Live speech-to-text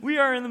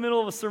are in the middle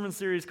of a sermon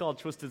series called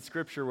Twisted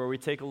Scripture, where we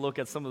take a look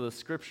at some of the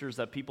scriptures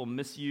that people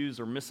misuse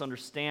or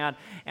misunderstand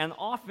and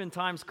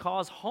oftentimes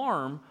cause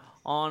harm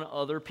on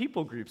other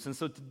people groups. And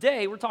so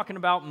today we're talking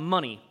about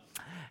money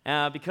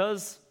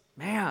because,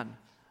 man,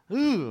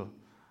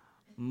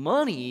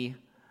 money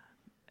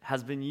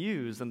has been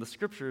used, and the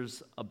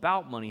scriptures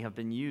about money have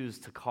been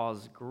used to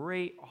cause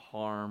great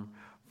harm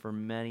for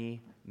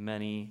many,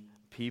 many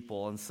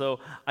people. And so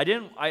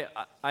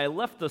I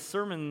left the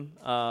sermon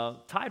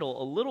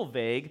title a little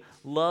vague,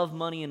 Love,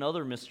 Money, and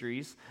Other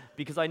Mysteries,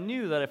 because I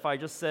knew that if I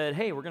just said,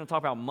 hey, we're going to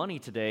talk about money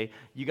today,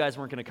 you guys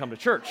weren't going to come to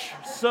church.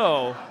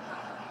 So,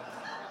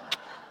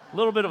 a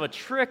little bit of a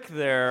trick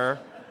there.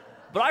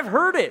 But I've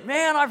heard it,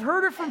 man. I've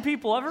heard it from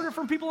people. I've heard it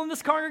from people in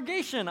this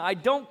congregation. I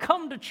don't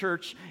come to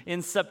church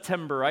in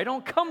September. I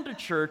don't come to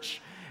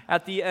church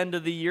at the end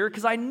of the year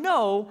because I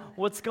know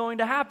what's going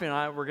to happen.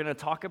 We're going to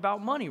talk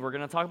about money. We're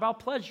going to talk about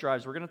pledge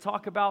drives. We're going to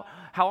talk about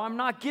how I'm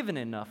not giving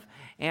enough.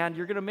 And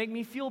you're going to make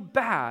me feel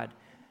bad.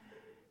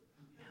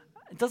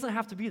 It doesn't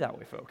have to be that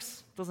way,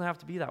 folks. It doesn't have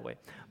to be that way.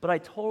 But I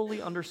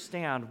totally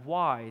understand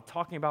why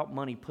talking about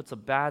money puts a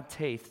bad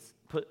taste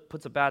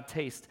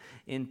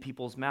in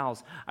people's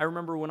mouths. I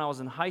remember when I was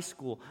in high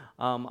school,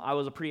 I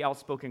was a pretty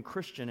outspoken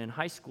Christian in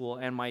high school,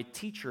 and my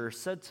teacher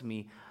said to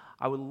me,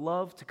 I would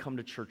love to come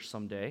to church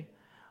someday,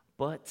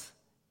 but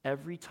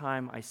every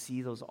time I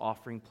see those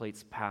offering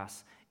plates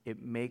pass,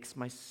 it makes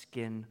my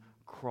skin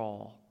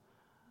crawl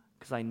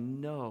because I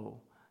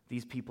know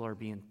these people are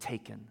being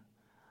taken.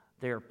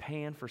 They are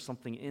paying for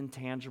something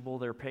intangible.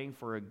 They're paying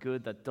for a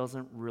good that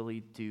doesn't really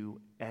do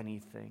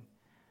anything.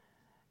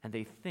 And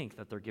they think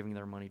that they're giving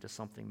their money to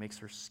something, makes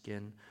her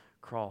skin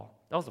crawl.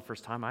 That was the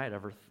first time I had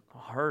ever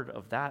heard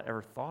of that,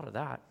 ever thought of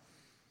that.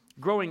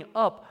 Growing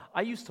up,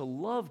 I used to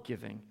love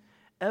giving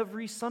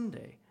every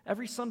Sunday.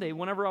 Every Sunday,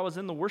 whenever I was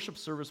in the worship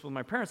service with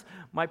my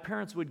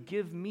parents would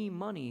give me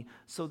money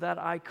so that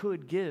I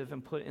could give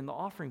and put in the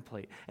offering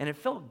plate. And it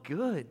felt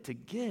good to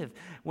give.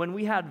 When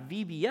we had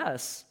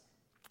VBS,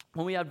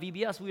 we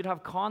would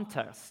have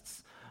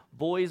contests,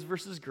 boys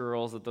versus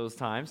girls at those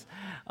times,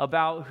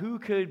 about who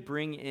could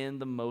bring in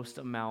the most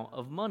amount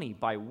of money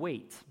by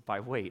weight,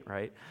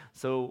 right?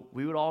 So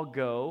we would all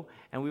go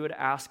and we would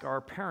ask our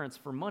parents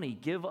for money,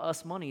 give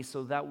us money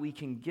so that we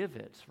can give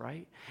it,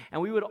 right?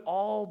 And we would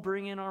all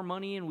bring in our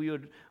money and we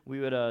would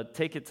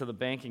take it to the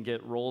bank and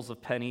get rolls of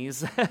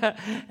pennies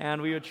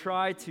and we would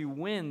try to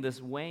win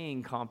this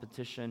weighing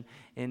competition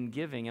in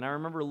giving. And I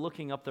remember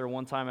looking up there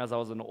one time as I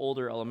was an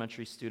older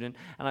elementary student,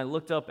 and I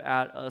looked up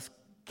at us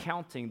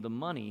counting the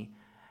money,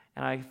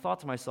 and I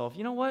thought to myself,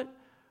 you know what?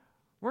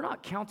 We're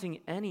not counting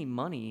any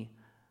money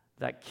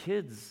that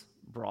kids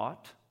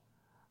brought.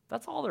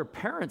 That's all their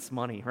parents'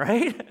 money,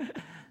 right?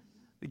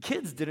 The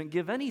kids didn't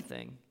give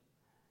anything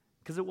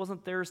because it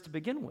wasn't theirs to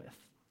begin with.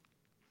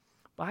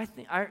 But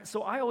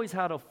I always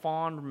had a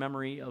fond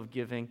memory of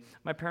giving.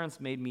 My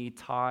parents made me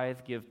tithe,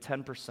 give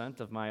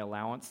 10% of my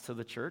allowance to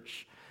the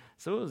church,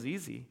 so it was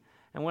easy.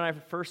 And when I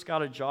first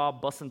got a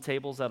job bussing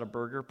tables at a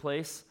burger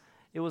place,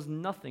 it was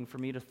nothing for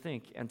me to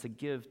think and to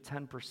give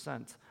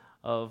 10%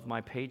 of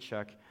my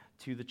paycheck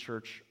to the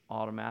church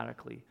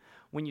automatically.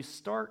 When you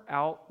start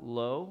out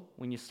low,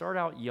 when you start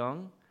out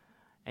young,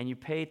 and you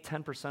pay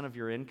 10% of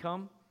your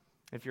income,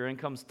 if your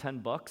income's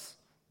 $10,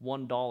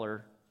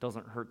 $1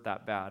 doesn't hurt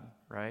that bad,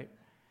 right?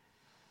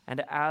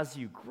 And as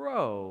you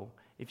grow,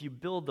 if you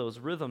build those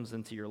rhythms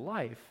into your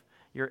life,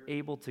 you're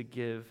able to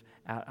give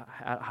at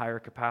higher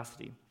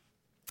capacity.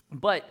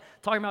 But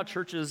talking about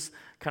church is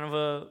kind of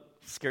a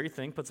scary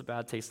thing, puts a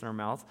bad taste in our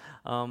mouth,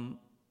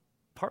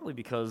 partly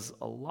because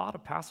a lot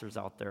of pastors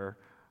out there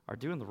are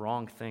doing the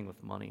wrong thing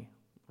with money.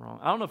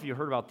 I don't know if you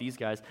heard about these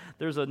guys.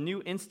 There's a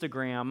new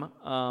Instagram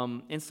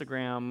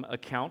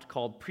account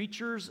called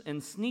Preachers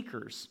and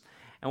Sneakers.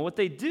 And what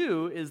they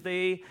do is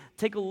they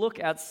take a look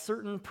at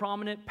certain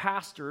prominent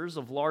pastors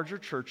of larger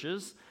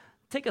churches,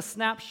 take a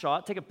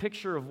snapshot, take a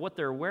picture of what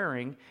they're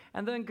wearing,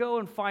 and then go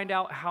and find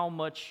out how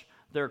much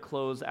their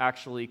clothes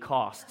actually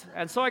cost.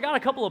 And so I got a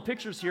couple of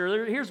pictures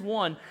here. Here's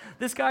one.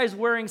 This guy is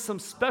wearing some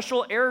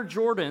special Air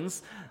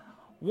Jordans,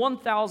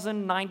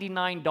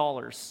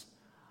 $1,099.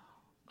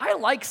 I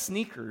like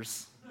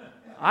sneakers.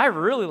 I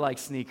really like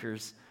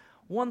sneakers.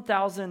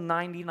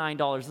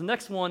 $1,099. The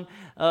next one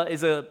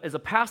is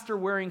a pastor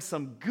wearing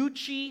some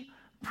Gucci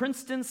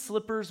Princeton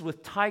slippers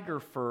with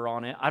tiger fur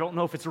on it. I don't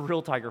know if it's a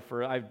real tiger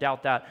fur. I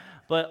doubt that.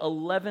 But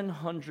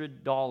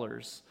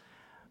 $1,100.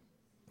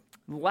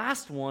 The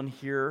last one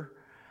here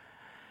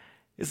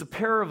is a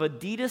pair of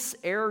Adidas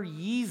Air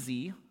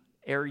Yeezy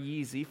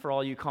for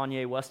all you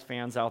Kanye West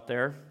fans out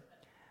there.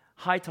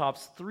 High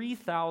tops,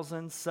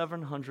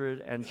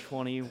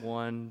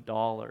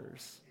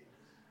 $3,721.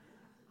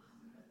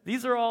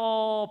 These are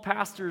all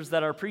pastors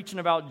that are preaching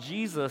about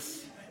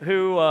Jesus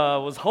who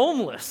was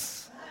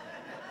homeless.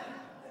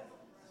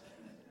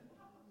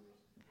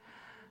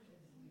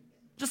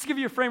 Just to give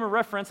you a frame of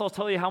reference, I'll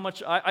tell you how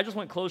much. I just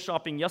went clothes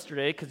shopping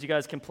yesterday because you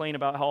guys complain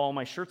about how all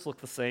my shirts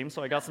look the same,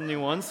 so I got some new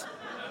ones.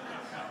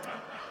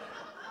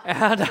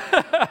 And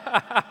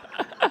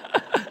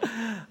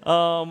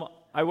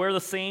I wear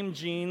the same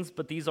jeans,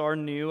 but these are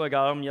new. I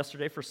got them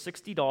yesterday for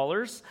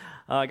 $60.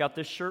 I got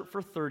this shirt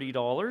for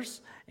 $30.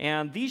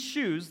 And these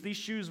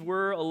shoes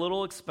were a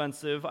little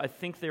expensive. I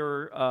think they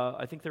were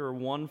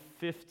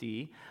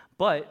 $150,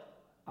 but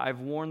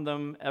I've worn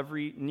them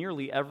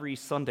nearly every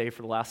Sunday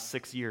for the last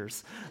 6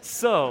 years.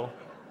 So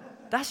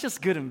that's just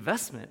good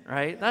investment,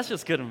 right? That's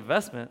just good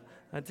investment.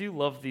 I do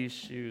love these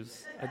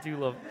shoes.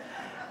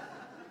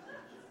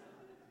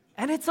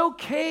 And it's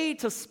okay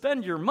to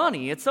spend your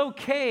money. It's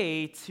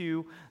okay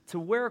to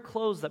wear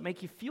clothes that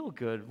make you feel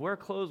good. Wear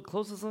clothes.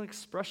 Clothes is an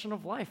expression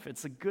of life.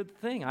 It's a good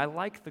thing. I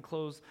like the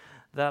clothes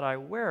that I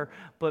wear.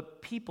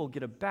 But people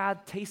get a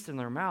bad taste in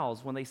their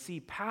mouths when they see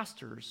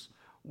pastors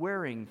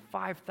wearing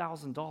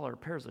 $5,000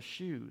 pairs of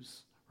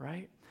shoes,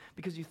 right?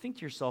 Because you think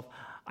to yourself,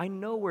 I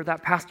know where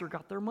that pastor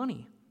got their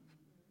money.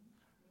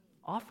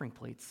 Offering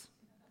plates.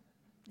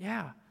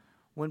 Yeah.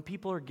 When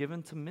people are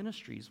given to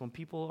ministries, when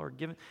people are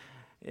given...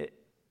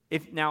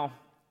 If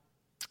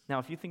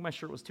you think my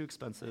shirt was too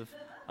expensive,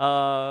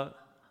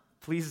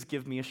 please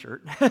give me a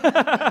shirt.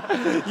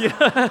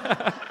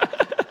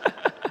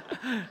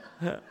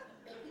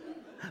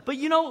 But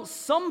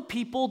some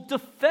people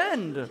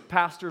defend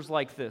pastors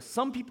like this.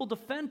 Some people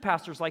defend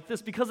pastors like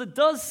this because it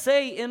does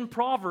say in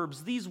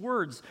Proverbs these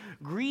words,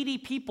 greedy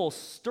people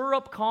stir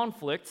up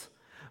conflict,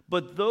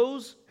 but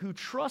those who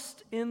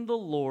trust in the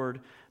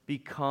Lord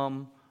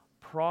become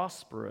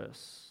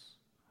prosperous.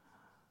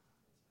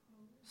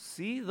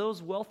 See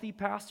those wealthy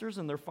pastors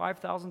and their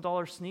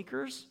 $5,000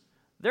 sneakers?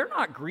 They're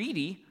not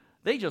greedy.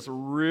 They just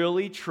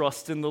really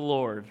trust in the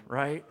Lord,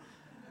 right?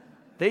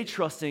 They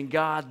trust in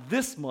God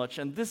this much,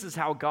 and this is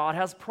how God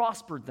has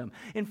prospered them.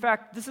 In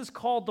fact, this is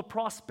called the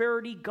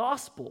prosperity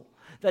gospel,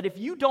 that if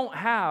you don't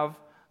have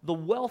the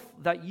wealth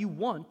that you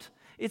want,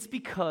 it's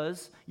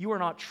because you are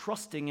not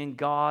trusting in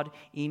God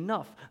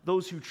enough.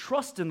 Those who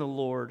trust in the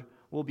Lord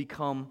will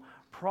become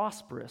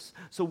prosperous.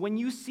 So when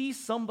you see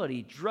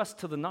somebody dressed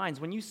to the nines,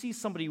 when you see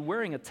somebody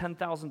wearing a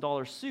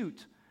 $10,000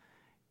 suit,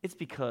 it's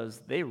because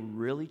they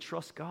really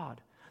trust God.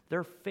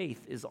 Their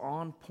faith is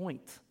on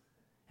point,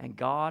 and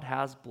God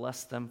has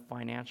blessed them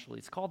financially.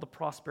 It's called the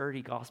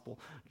prosperity gospel.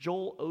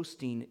 Joel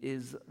Osteen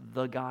is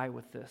the guy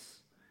with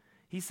this.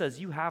 He says,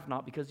 you have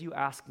not because you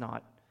ask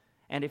not.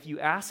 And if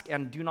you ask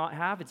and do not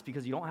have, it's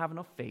because you don't have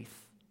enough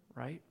faith,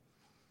 right?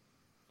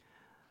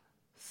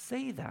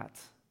 Say that.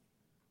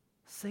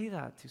 Say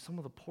that to some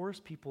of the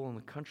poorest people in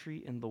the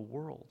country, in the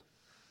world.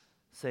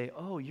 Say,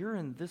 oh, you're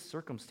in this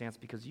circumstance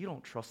because you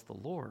don't trust the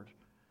Lord.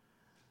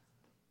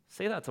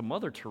 Say that to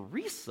Mother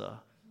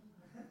Teresa,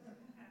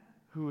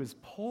 who is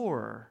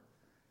poor,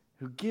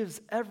 who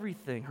gives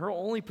everything. Her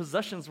only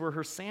possessions were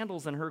her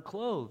sandals and her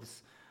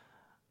clothes.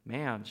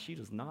 Man, she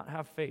does not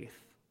have faith.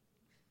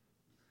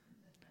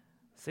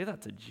 Say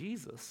that to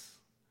Jesus,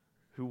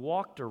 who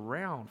walked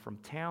around from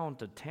town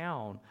to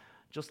town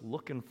just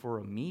looking for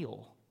a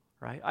meal.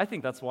 Right? I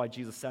think that's why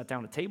Jesus sat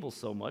down at tables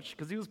so much,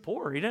 because he was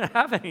poor. He didn't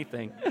have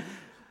anything.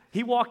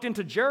 He walked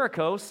into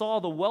Jericho, saw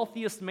the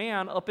wealthiest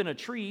man up in a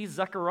tree,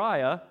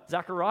 Zacchaeus,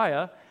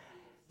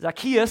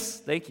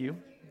 thank you,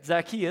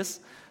 Zacchaeus,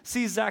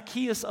 sees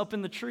Zacchaeus up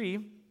in the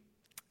tree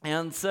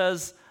and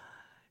says,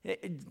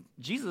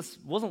 Jesus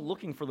wasn't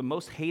looking for the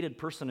most hated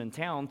person in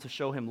town to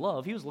show him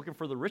love. He was looking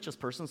for the richest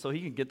person so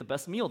he could get the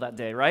best meal that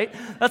day, right?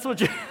 That's what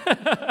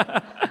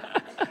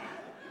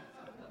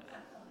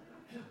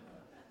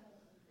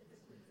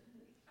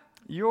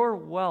Your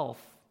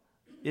wealth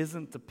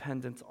isn't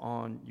dependent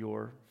on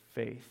your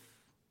faith.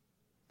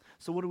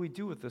 So what do we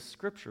do with this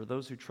scripture?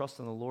 Those who trust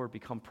in the Lord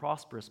become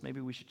prosperous. Maybe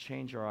we should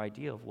change our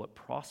idea of what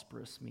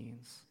prosperous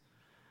means.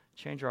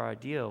 Change our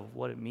idea of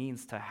what it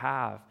means to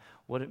have,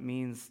 what it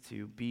means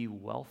to be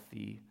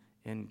wealthy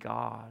in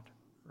God,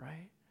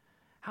 right?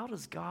 How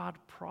does God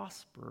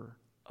prosper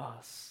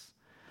us?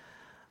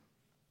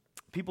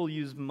 People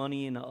use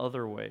money in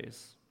other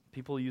ways.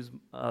 People use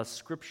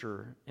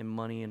scripture and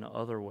money in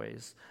other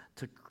ways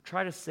to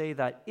try to say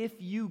that if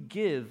you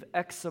give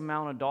X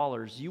amount of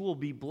dollars, you will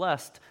be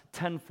blessed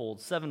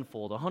tenfold,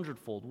 sevenfold,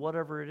 100-fold,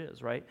 whatever it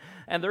is, right?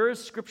 And there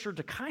is scripture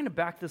to kind of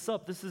back this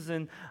up. This is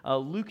in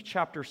Luke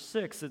chapter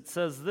 6. It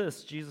says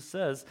this, Jesus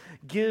says,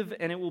 "Give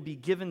and it will be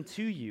given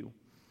to you.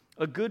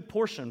 A good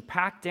portion,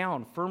 packed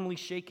down, firmly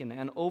shaken,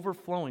 and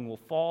overflowing will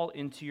fall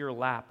into your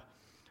lap.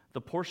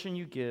 The portion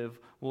you give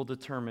will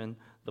determine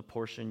the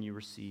portion you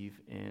receive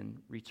in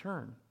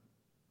return."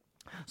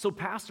 So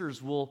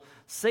pastors will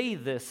say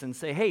this and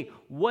say, hey,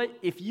 what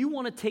if you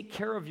want to take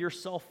care of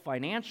yourself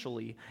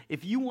financially,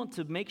 if you want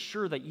to make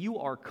sure that you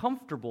are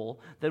comfortable,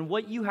 then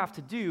what you have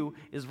to do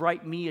is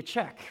write me a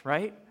check,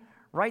 right?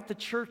 Write the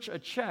church a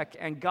check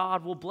and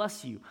God will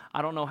bless you.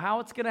 I don't know how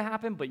it's going to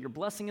happen, but your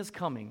blessing is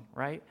coming,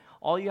 right?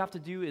 All you have to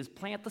do is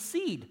plant the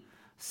seed.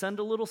 Send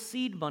a little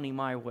seed money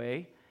my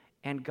way,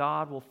 and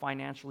God will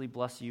financially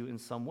bless you in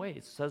some way.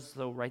 It says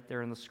so right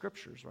there in the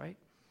scriptures, right?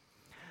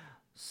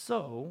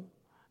 So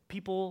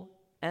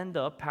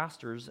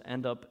pastors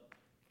end up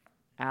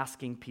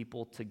asking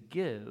people to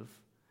give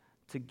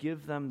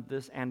them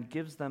this, and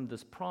gives them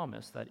this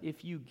promise that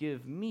if you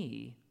give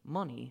me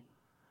money,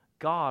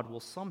 God will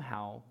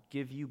somehow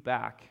give you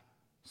back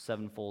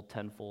sevenfold,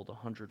 tenfold,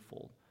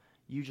 100-fold.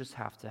 You just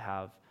have to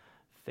have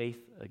faith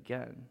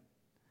again.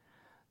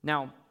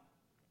 Now,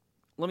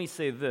 let me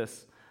say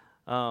this.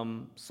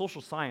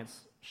 Social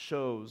science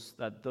shows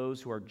that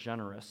those who are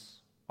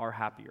generous are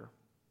happier.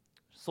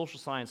 Social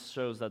science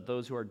shows that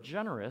those who are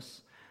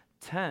generous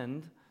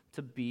tend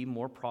to be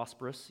more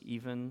prosperous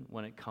even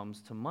when it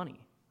comes to money,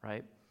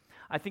 right?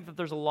 I think that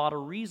there's a lot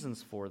of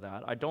reasons for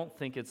that. I don't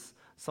think it's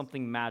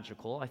something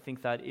magical. I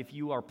think that if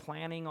you are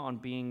planning on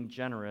being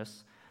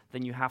generous,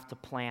 then you have to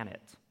plan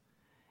it.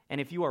 And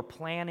if you are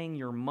planning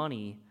your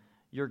money,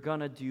 you're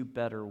going to do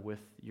better with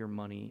your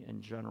money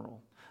in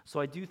general. So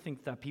I do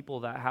think that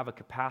people that have a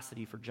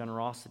capacity for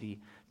generosity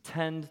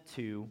tend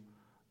to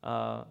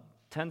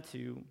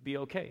be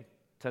okay,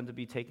 tend to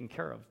be taken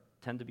care of,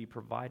 tend to be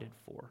provided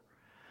for.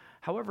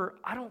 However,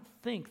 I don't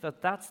think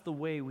that that's the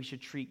way we should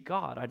treat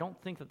God. I don't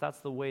think that that's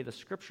the way the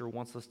Scripture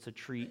wants us to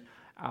treat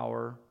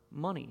our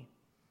money,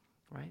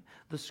 right?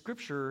 The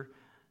Scripture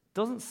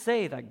doesn't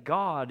say that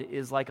God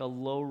is like a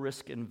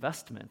low-risk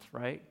investment,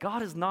 right?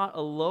 God is not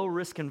a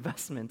low-risk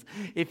investment.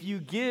 If you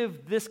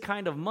give this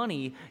kind of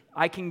money,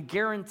 I can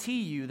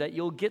guarantee you that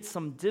you'll get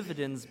some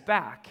dividends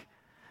back.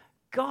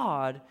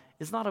 God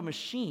is not a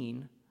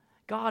machine.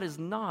 God is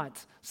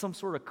not some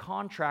sort of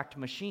contract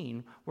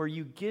machine where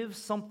you give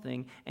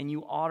something and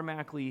you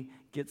automatically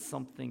get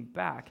something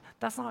back.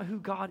 That's not who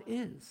God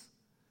is.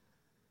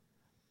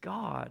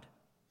 God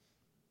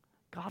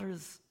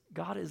is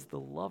the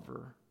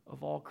lover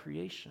of all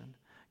creation.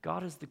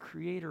 God is the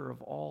creator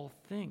of all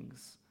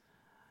things.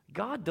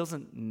 God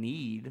doesn't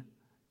need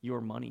your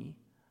money.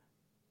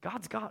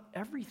 God's got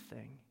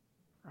everything,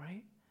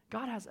 right?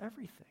 God has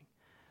everything.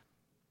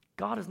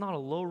 God is not a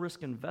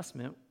low-risk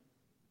investment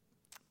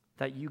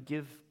that you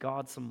give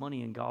God some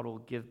money and God will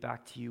give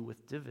back to you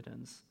with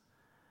dividends.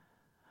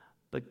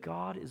 But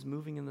God is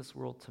moving in this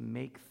world to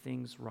make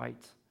things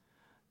right,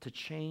 to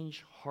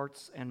change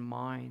hearts and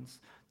minds,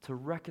 to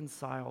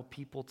reconcile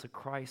people to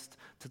Christ,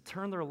 to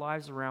turn their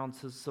lives around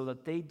so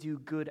that they do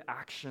good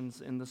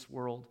actions in this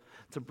world,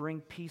 to bring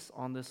peace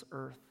on this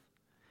earth.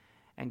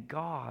 And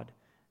God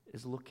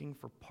is looking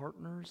for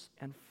partners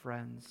and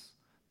friends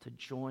to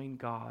join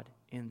God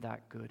in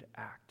that good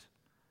act.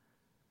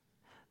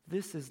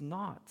 This is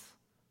not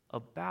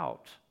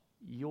about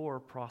your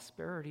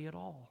prosperity at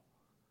all.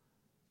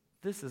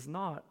 This is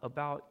not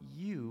about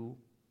you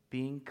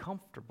being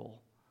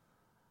comfortable.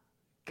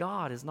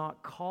 God is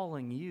not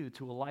calling you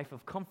to a life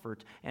of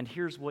comfort, and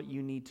here's what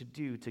you need to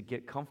do to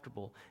get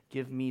comfortable.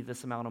 Give me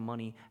this amount of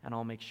money, and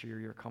I'll make sure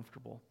you're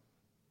comfortable.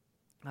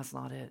 That's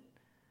not it.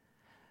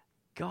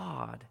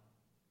 God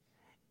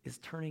is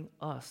turning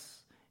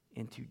us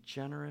into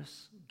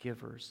generous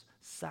givers,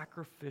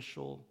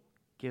 sacrificial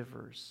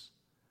givers,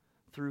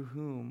 through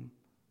whom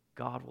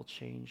God will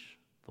change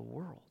the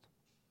world.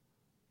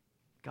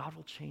 God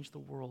will change the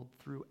world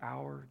through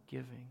our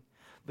giving.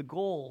 The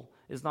goal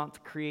is not to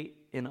create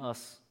in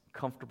us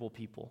comfortable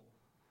people.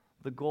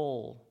 The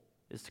goal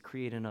is to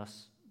create in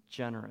us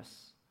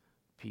generous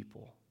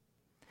people.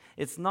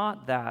 It's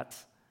not that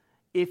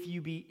if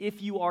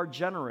you are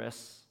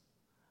generous,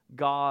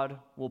 God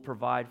will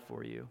provide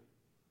for you.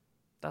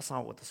 That's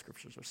not what the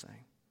Scriptures are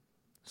saying.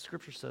 The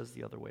Scripture says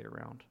the other way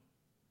around.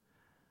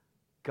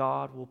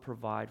 God will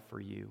provide for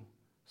you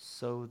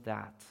so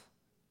that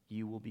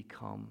you will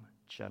become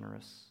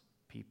generous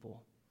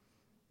people.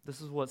 This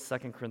is what 2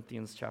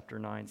 Corinthians chapter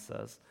 9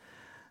 says.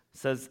 It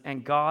says,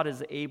 and God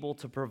is able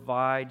to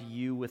provide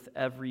you with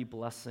every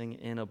blessing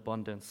in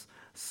abundance,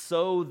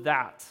 so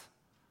that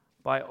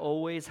by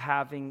always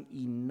having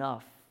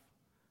enough,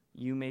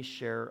 you may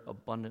share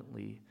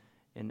abundantly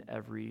in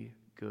every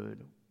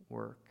good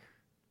work.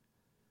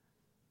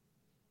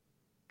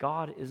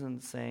 God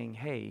isn't saying,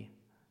 hey,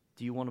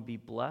 do you want to be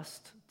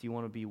blessed? Do you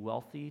want to be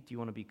wealthy? Do you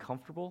want to be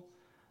comfortable?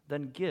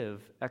 Then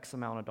give X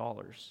amount of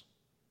dollars.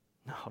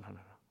 No.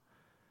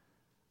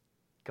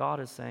 God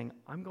is saying,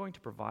 I'm going to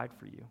provide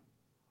for you.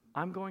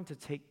 I'm going to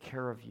take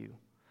care of you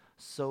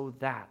so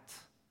that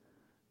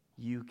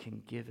you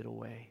can give it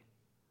away,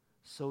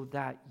 so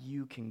that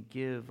you can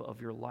give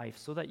of your life,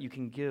 so that you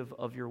can give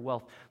of your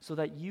wealth, so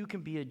that you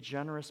can be a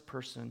generous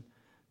person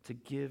to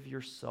give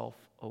yourself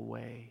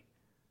away,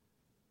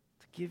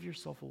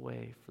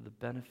 for the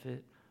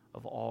benefit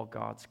of all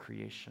God's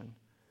creation.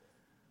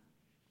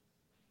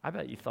 I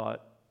bet you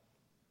thought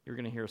you're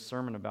going to hear a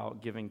sermon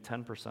about giving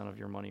 10% of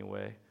your money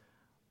away.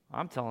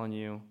 I'm telling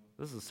you,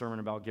 this is a sermon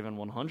about giving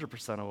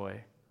 100%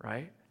 away,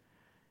 right?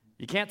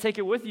 You can't take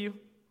it with you.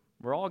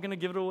 We're all going to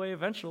give it away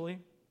eventually,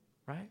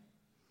 right?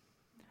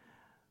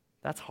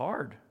 That's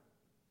hard.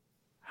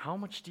 How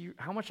much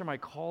am I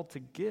called to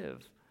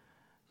give?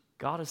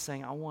 God is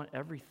saying, I want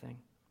everything.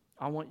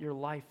 I want your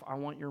life. I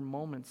want your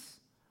moments.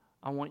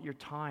 I want your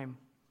time.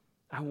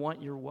 I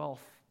want your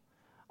wealth.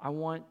 I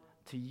want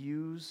to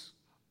use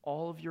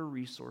all of your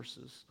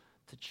resources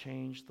to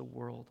change the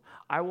world.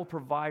 I will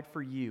provide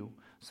for you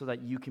so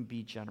that you can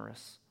be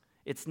generous.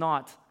 It's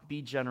not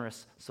be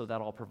generous so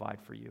that I'll provide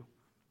for you.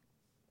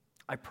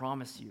 I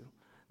promise you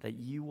that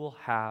you will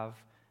have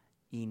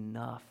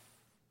enough.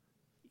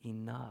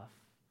 Enough.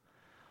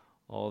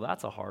 Oh,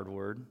 that's a hard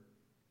word.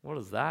 What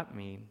does that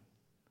mean?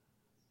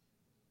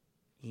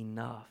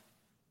 Enough.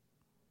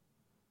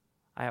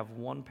 I have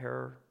one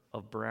pair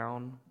of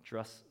brown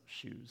dress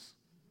shoes.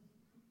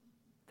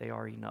 They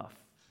are enough.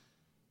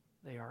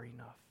 They are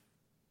enough.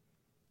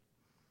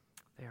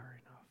 They are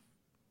enough.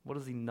 What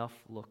does enough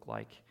look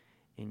like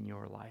in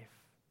your life?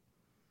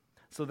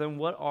 So then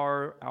what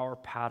are our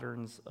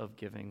patterns of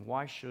giving?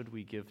 Why should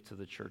we give to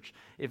the church?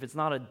 If it's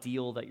not a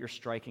deal that you're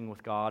striking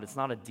with God, it's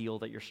not a deal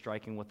that you're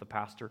striking with the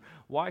pastor,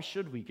 why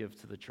should we give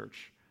to the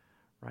church,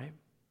 right?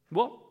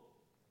 Well,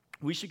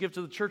 we should give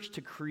to the church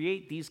to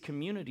create these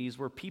communities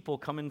where people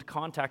come into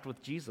contact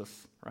with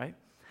Jesus, right?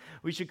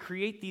 We should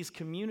create these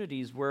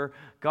communities where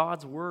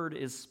God's word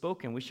is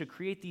spoken. We should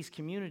create these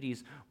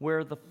communities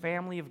where the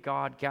family of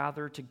God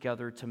gather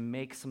together to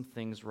make some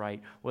things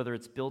right, whether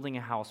it's building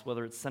a house,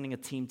 whether it's sending a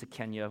team to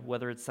Kenya,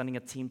 whether it's sending a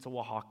team to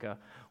Oaxaca.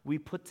 We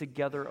put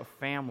together a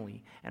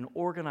family and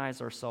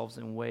organize ourselves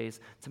in ways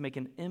to make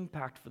an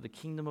impact for the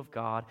kingdom of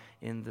God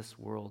in this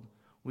world.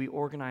 We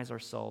organize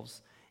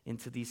ourselves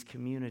into these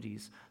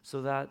communities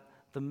so that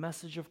the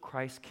message of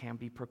Christ can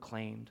be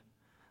proclaimed,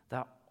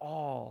 that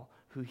all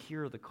who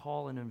hear the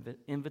call and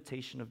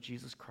invitation of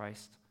Jesus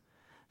Christ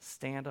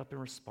stand up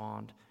and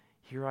respond,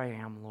 "Here I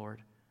am,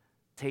 Lord.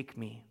 Take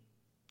me.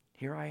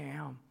 Here I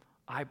am.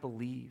 I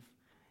believe.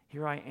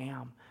 Here I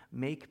am.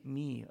 Make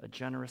me a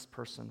generous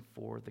person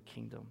for the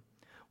kingdom."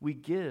 We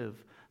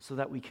give so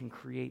that we can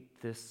create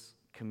this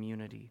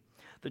community.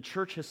 The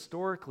church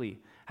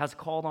historically has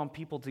called on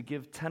people to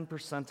give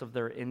 10% of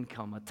their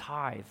income, a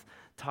tithe.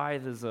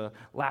 Tithe is a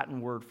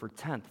Latin word for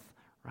tenth,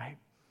 right?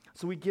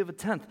 So we give a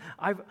tenth.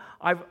 And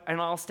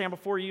I'll stand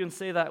before you and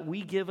say that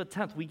we give a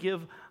tenth. We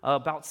give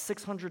about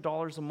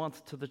 $600 a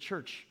month to the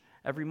church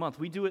every month.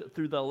 We do it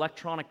through the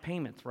electronic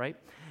payment, right?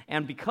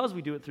 And because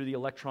we do it through the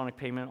electronic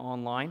payment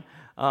online,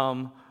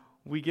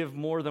 we give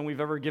more than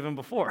we've ever given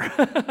before.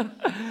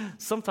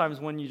 Sometimes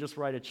when you just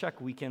write a check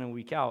week in and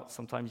week out,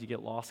 sometimes you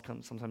get lost,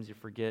 sometimes you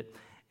forget,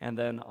 and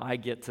then I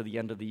get to the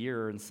end of the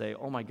year and say,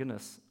 "Oh my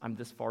goodness, I'm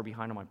this far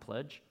behind on my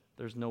pledge.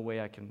 There's no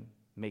way I can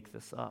make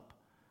this up."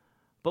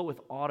 But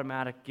with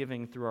automatic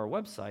giving through our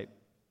website,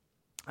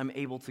 I'm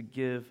able to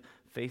give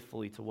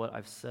faithfully to what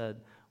I've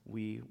said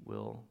we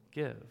will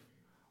give.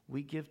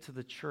 We give to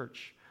the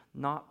church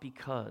not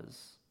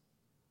because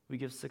we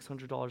give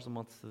 $600 a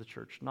month to the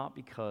church, not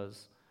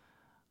because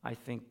I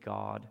think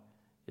God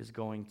is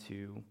going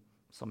to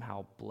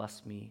somehow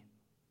bless me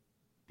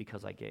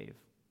because I gave.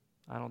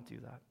 I don't do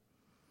that.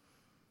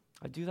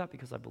 I do that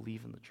because I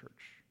believe in the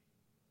church.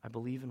 I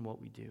believe in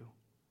what we do.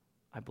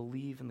 I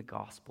believe in the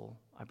gospel.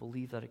 I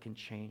believe that it can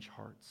change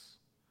hearts.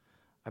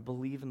 I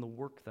believe in the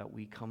work that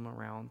we come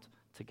around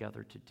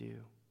together to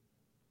do.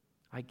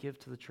 I give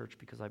to the church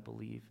because I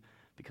believe,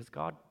 because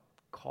God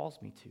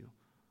calls me to,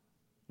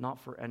 not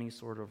for any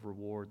sort of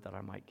reward that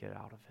I might get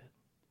out of it.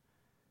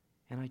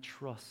 And I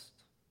trust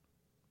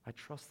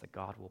that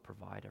God will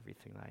provide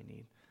everything that I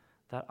need,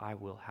 that I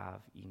will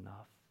have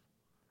enough.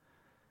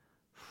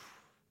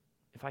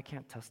 If I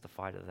can't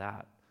testify to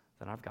that,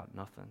 then I've got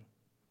nothing.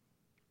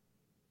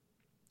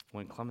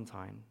 When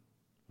Clementine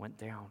went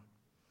down,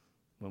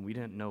 when we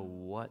didn't know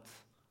what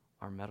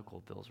our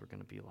medical bills were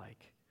going to be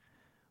like,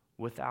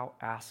 without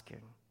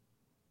asking,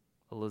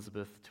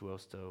 Elizabeth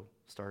Tuosto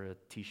started a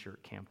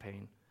t-shirt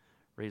campaign,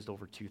 raised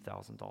over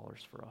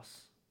 $2,000 for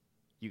us.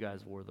 You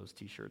guys wore those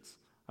t-shirts.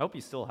 I hope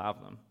you still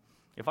have them.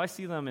 If I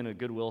see them in a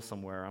Goodwill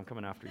somewhere, I'm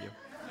coming after you.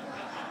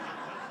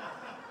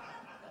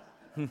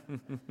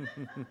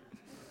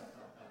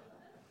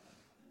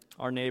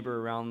 Our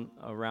neighbor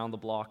around the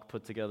block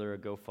put together a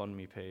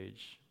GoFundMe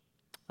page.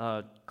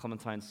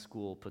 Clementine's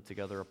school put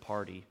together a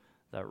party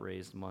that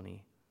raised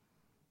money.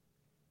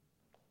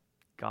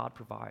 God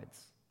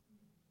provides.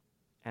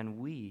 And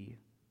we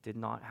did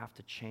not have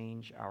to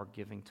change our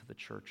giving to the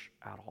church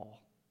at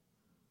all.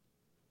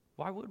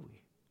 Why would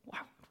we? Why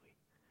would we?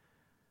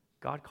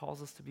 God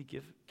calls us to be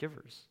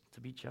givers, to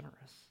be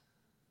generous.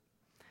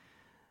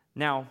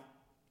 Now,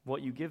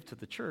 what you give to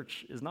the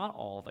church is not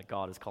all that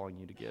God is calling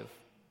you to give.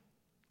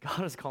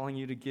 God is calling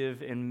you to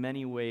give in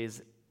many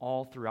ways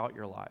all throughout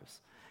your lives.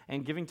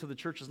 And giving to the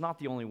church is not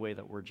the only way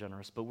that we're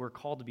generous, but we're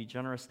called to be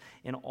generous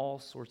in all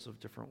sorts of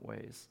different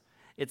ways.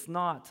 It's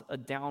not a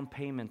down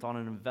payment on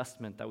an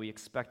investment that we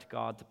expect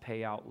God to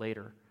pay out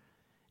later.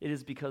 It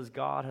is because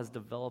God has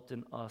developed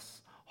in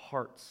us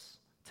hearts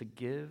to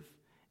give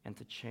and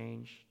to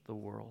change the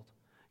world.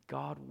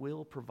 God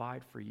will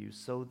provide for you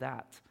so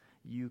that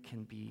you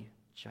can be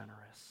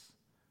generous.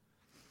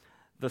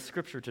 The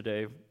scripture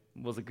today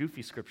was a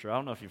goofy scripture. I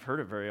don't know if you've heard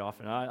it very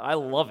often. I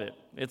love it.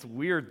 It's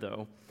weird,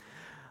 though.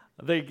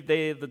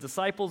 The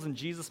disciples and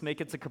Jesus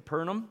make it to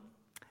Capernaum,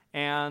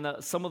 and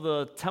some of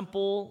the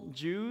temple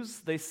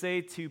Jews, they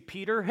say to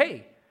Peter,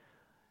 "Hey,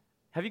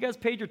 have you guys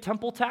paid your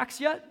temple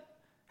tax yet?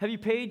 Have you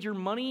paid your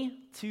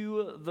money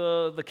to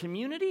the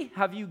community?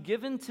 Have you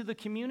given to the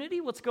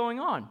community? What's going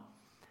on?"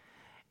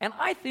 And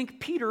I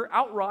think Peter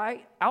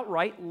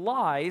outright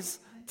lies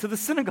to the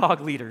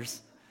synagogue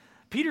leaders.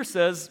 Peter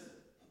says,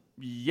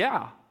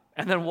 yeah,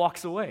 and then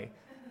walks away.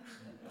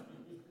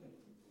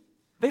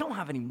 They don't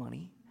have any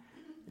money.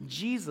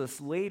 Jesus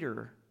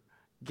later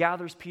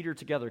gathers Peter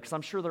together, because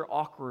I'm sure they're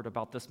awkward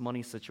about this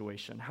money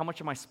situation. How much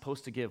am I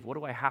supposed to give? What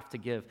do I have to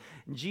give?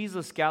 And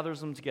Jesus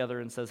gathers them together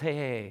and says,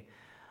 hey,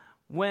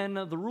 when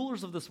the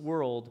rulers of this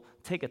world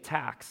take a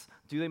tax,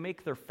 do they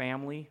make their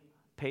family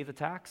pay the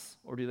tax,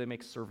 or do they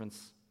make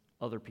servants,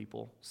 other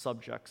people,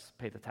 subjects,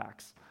 pay the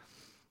tax?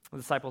 The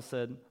disciples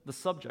said, the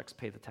subjects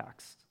pay the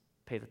tax.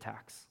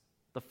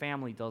 The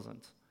family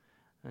doesn't.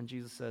 And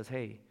Jesus says,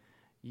 hey,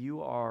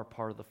 you are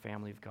part of the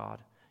family of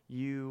God.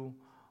 You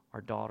are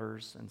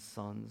daughters and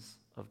sons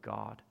of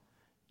God.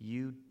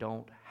 You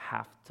don't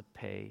have to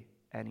pay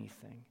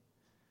anything.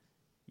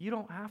 You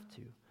don't have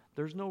to.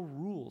 There's no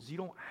rules. You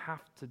don't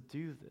have to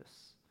do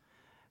this.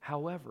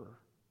 However,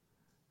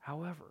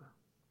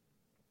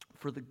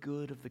 for the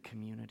good of the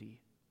community,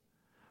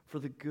 for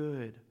the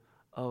good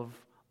of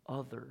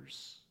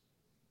others,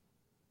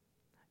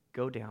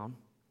 go down,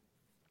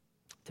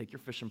 take your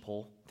fishing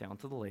pole down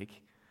to the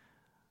lake,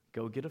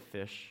 go get a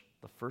fish.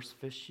 The first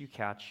fish you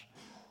catch,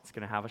 it's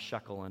going to have a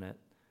shekel in it.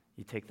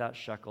 You take that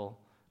shekel,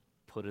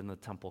 put it in the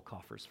temple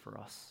coffers for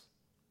us.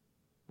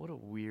 What a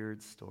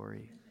weird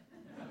story.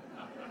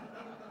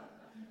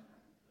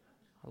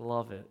 I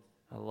love it.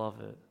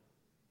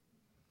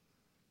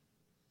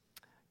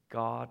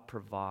 God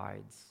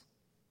provides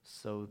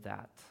so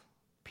that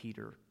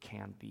Peter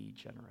can be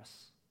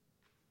generous.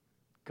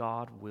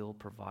 God will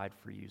provide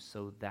for you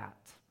so that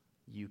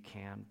you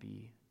can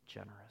be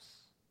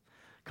generous.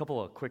 A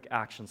couple of quick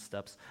action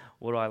steps.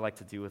 What do I like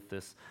to do with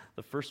this?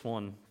 The first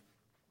one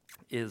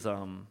is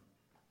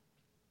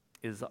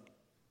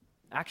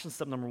action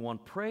step number 1,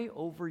 pray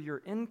over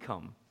your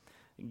income.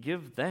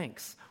 Give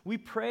thanks. We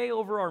pray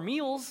over our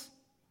meals.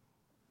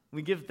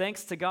 We give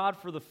thanks to God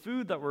for the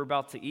food that we're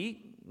about to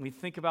eat. We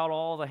think about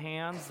all the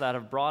hands that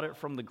have brought it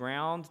from the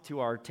ground to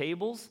our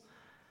tables.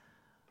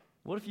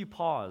 What if you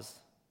pause?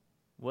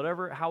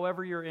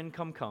 However your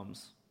income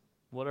comes,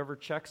 whatever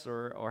checks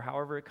or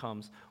however it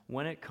comes,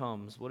 when it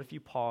comes, what if you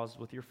pause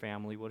with your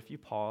family? What if you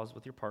pause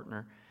with your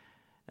partner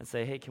and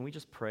say, hey, can we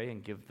just pray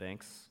and give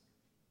thanks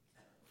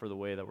for the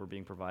way that we're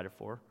being provided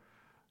for?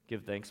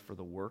 Give thanks for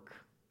the work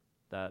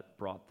that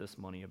brought this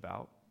money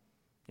about.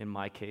 In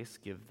my case,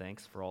 give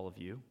thanks for all of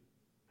you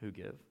who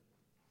give.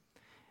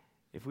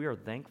 If we are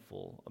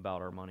thankful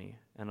about our money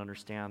and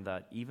understand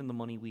that even the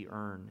money we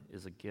earn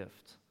is a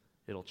gift,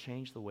 it'll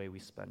change the way we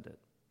spend it.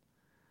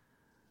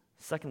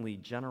 Secondly,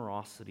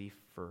 generosity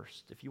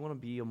first. If you want to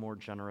be a more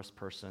generous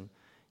person,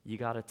 you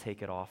got to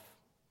take it off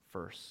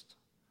first.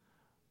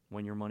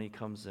 When your money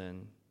comes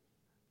in,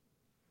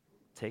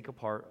 take a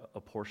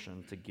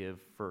portion to give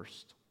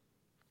first.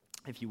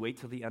 If you wait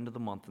till the end of the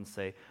month and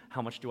say,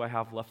 how much do I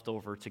have left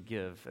over to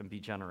give and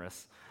be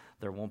generous,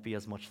 there won't be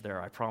as much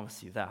there, I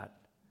promise you that.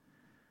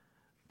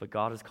 But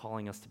God is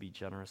calling us to be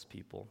generous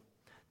people.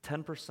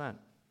 10%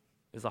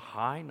 is a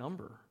high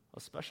number,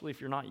 especially if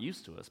you're not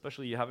used to it,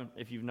 especially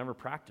if you've never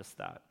practiced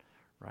that,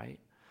 right?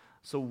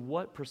 So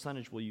what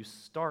percentage will you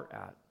start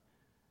at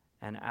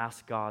and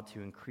ask God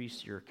to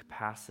increase your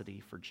capacity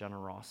for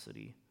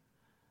generosity?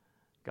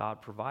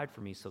 God, provide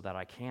for me so that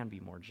I can be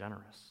more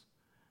generous.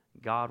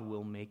 God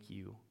will make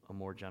you a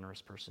more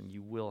generous person.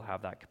 You will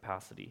have that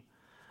capacity.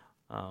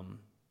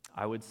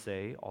 I would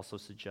also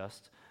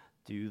suggest,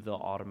 do the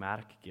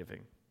automatic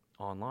giving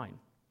online.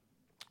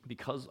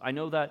 Because I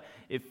know that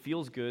it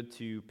feels good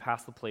to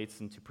pass the plates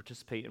and to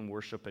participate in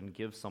worship and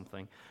give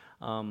something.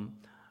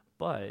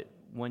 But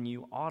when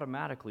you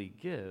automatically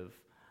give,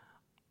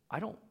 I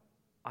don't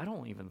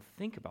even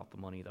think about the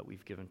money that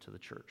we've given to the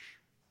church,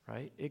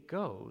 right? It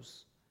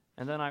goes,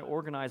 and then I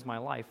organize my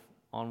life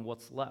on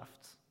what's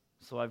left.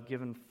 So I've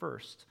given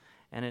first,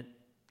 and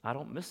I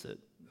don't miss it,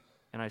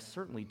 and I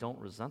certainly don't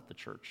resent the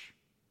church.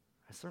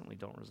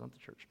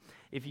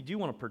 If you do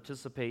want to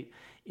participate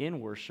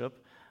in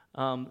worship,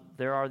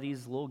 there are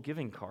these little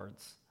giving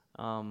cards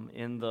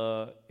in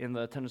the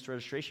attendance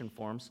registration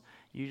forms.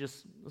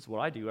 That's what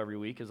I do every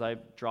week, is I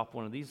drop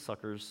one of these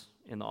suckers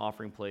in the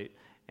offering plate,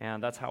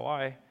 and that's how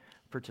I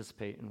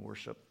participate in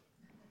worship.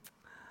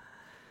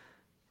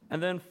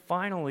 And then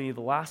finally, the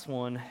last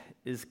one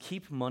is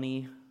keep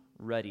money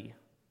ready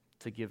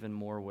to give in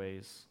more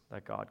ways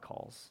that God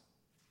calls.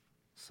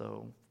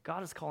 So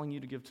God is calling you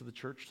to give to the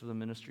church, to the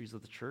ministries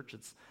of the church.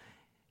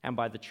 And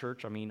by the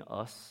church, I mean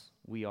us.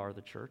 We are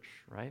the church,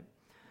 right?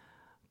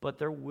 But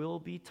there will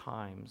be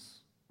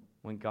times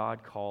when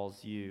God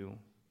calls you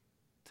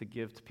to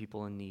give to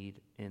people in need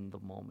in the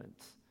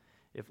moment.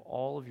 If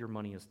all of your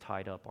money is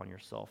tied up on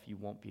yourself, you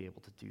won't be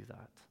able to do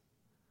that.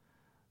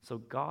 So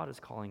God is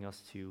calling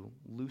us to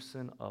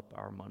loosen up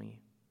our money.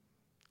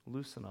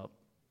 Loosen up.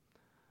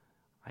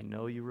 I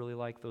know you really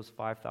like those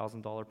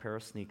 $5,000 pair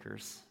of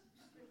sneakers,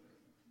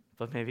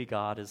 but maybe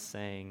God is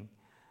saying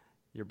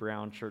your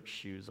brown church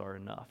shoes are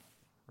enough,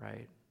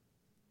 right?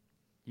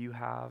 You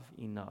have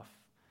enough.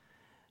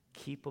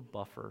 Keep a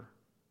buffer,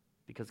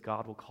 because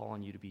God will call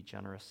on you to be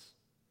generous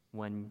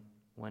when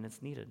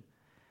it's needed.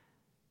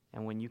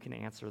 And when you can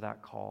answer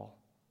that call,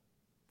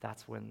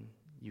 that's when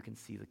you can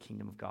see the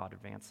kingdom of God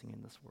advancing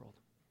in this world.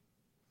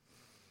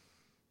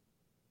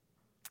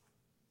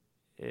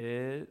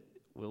 It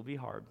will be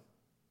hard,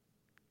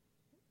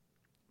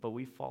 but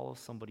we follow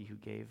somebody who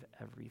gave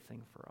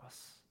everything for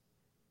us.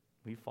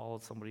 We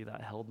followed somebody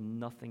that held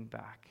nothing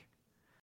back